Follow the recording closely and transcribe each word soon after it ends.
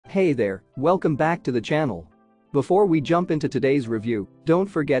Hey there, welcome back to the channel. Before we jump into today's review, don't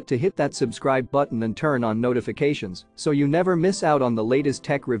forget to hit that subscribe button and turn on notifications so you never miss out on the latest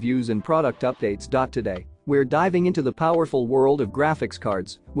tech reviews and product updates. Today, we're diving into the powerful world of graphics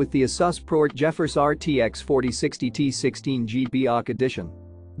cards with the ASUS ProArt GeForce RTX 4060 16GB AUC edition.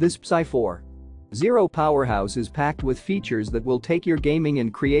 This Psy 4.0 powerhouse is packed with features that will take your gaming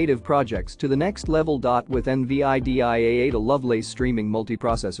and creative projects to the next level. With Nvidia Lovelace streaming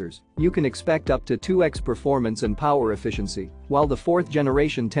multiprocessors, you can expect up to 2x performance and power efficiency, while the 4th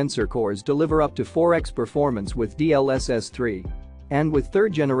generation Tensor cores deliver up to 4x performance with DLSS 3. And with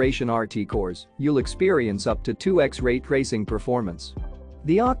 3rd generation RT cores, you'll experience up to 2x ray tracing performance.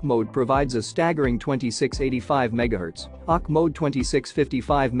 The AUC mode provides a staggering 2685 MHz, AUC mode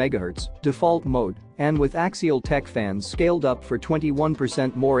 2655 MHz, default mode, and with axial-tech fans scaled up for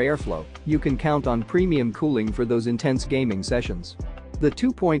 21% more airflow, you can count on premium cooling for those intense gaming sessions. The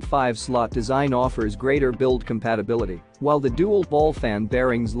 2.5-slot design offers greater build compatibility, while the dual ball fan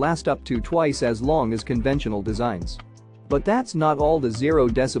bearings last up to twice as long as conventional designs. But that's not all. The 0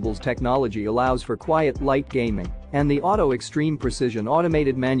 decibels technology allows for quiet light gaming, and the Auto Extreme Precision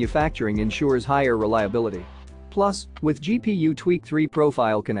automated manufacturing ensures higher reliability. Plus, with GPU Tweak 3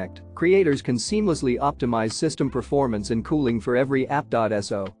 Profile Connect, creators can seamlessly optimize system performance and cooling for every app.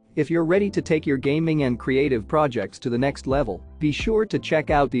 So, if you're ready to take your gaming and creative projects to the next level, be sure to check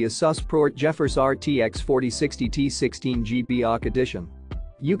out the ASUS ProArt GeForce RTX 4060 16GB AUC edition.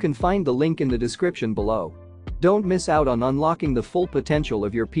 You can find the link in the description below. Don't miss out on unlocking the full potential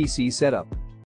of your PC setup